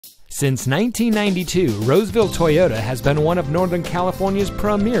Since 1992, Roseville Toyota has been one of Northern California's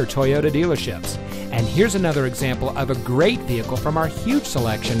premier Toyota dealerships. And here's another example of a great vehicle from our huge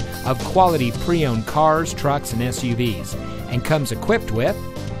selection of quality pre-owned cars, trucks, and SUVs, and comes equipped with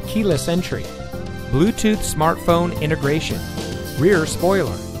keyless entry, Bluetooth smartphone integration, rear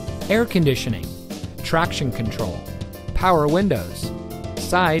spoiler, air conditioning, traction control, power windows,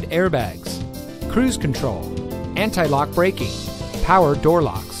 side airbags, cruise control, anti-lock braking, power door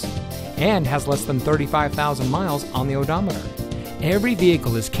locks, and has less than 35,000 miles on the odometer. Every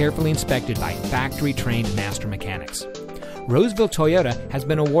vehicle is carefully inspected by factory-trained master mechanics. Roseville Toyota has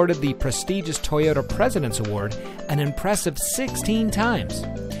been awarded the prestigious Toyota President's Award an impressive 16 times.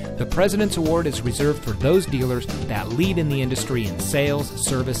 The President's Award is reserved for those dealers that lead in the industry in sales,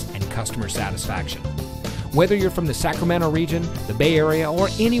 service, and customer satisfaction. Whether you're from the Sacramento region, the Bay Area, or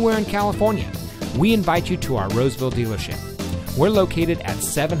anywhere in California, we invite you to our Roseville dealership. We're located at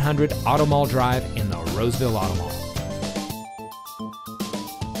 700 Automall Drive in the Roseville Automall.